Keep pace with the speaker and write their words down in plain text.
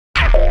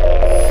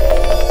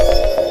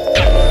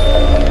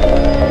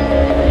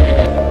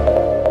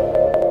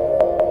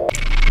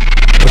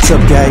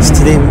What's up, guys?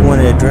 Today we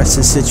want to address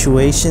a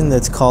situation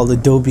that's called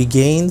Adobe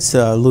Gains.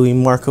 Louis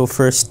Marco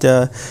first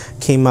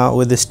came out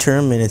with this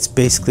term, and it's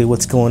basically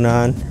what's going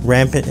on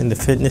rampant in the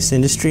fitness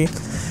industry.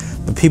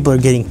 But people are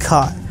getting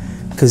caught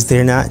because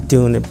they're not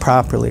doing it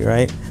properly,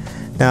 right?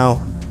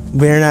 Now,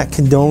 we're not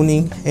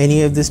condoning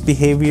any of this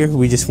behavior.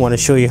 We just want to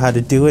show you how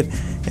to do it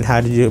and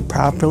how to do it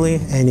properly.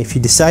 And if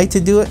you decide to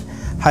do it,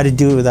 how to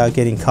do it without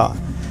getting caught.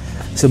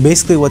 So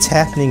basically what's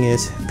happening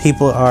is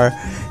people are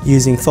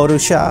using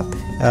Photoshop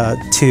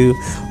to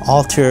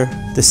alter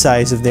the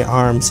size of their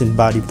arms and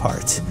body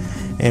parts.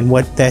 And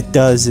what that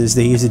does is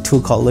they use a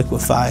tool called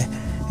Liquefy,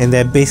 and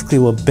that basically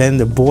will bend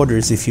the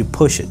borders if you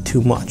push it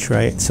too much,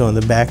 right? So in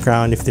the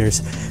background, if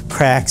there's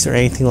cracks or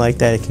anything like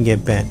that, it can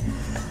get bent.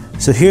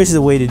 So here's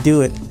the way to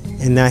do it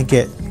and not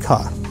get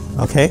caught,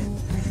 okay?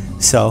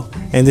 So,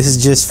 and this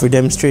is just for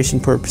demonstration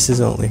purposes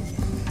only.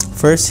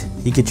 First,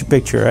 you get your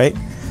picture, right?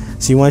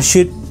 So you want to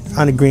shoot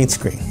on a green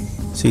screen.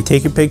 So you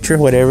take your picture,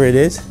 whatever it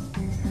is.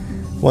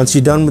 Once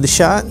you're done with the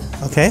shot,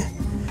 okay,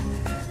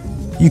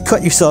 you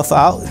cut yourself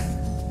out,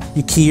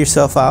 you key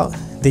yourself out,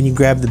 then you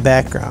grab the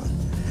background.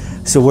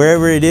 So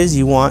wherever it is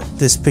you want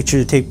this picture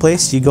to take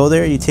place, you go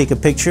there, you take a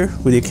picture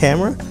with your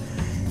camera,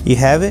 you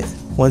have it.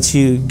 Once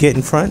you get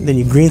in front, then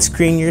you green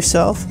screen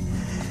yourself,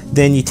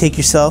 then you take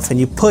yourself and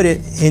you put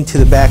it into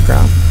the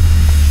background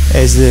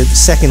as the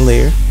second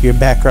layer, your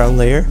background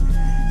layer,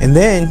 and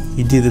then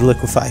you do the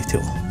Liquify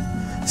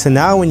tool. So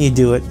now when you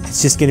do it,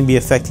 it's just going to be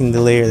affecting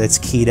the layer that's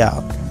keyed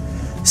out.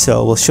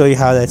 So we'll show you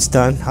how that's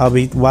done.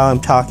 While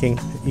I'm talking,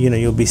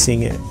 you'll be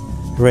seeing it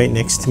right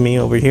next to me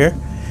over here.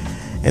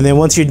 And then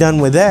once you're done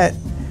with that,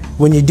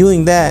 when you're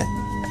doing that,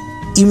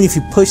 even if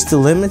you push the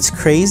limits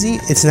crazy,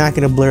 it's not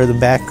going to blur the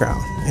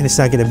background, and it's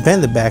not going to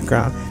bend the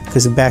background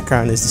because the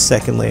background is the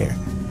second layer.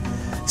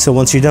 So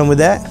once you're done with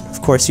that,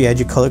 of course, you add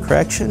your color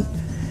correction,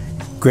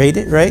 grade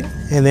it, right?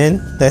 And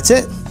then that's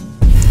it.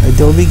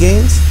 Adobe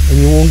Gains, and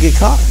you won't get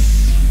caught.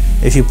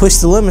 If you push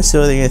the limits,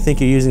 though, they're going to think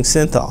you're using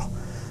synthol.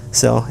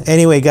 So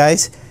anyway,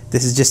 guys,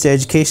 this is just an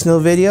educational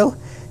video,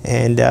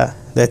 and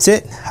that's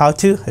it. How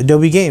to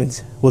Adobe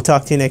Gains. We'll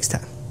talk to you next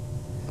time.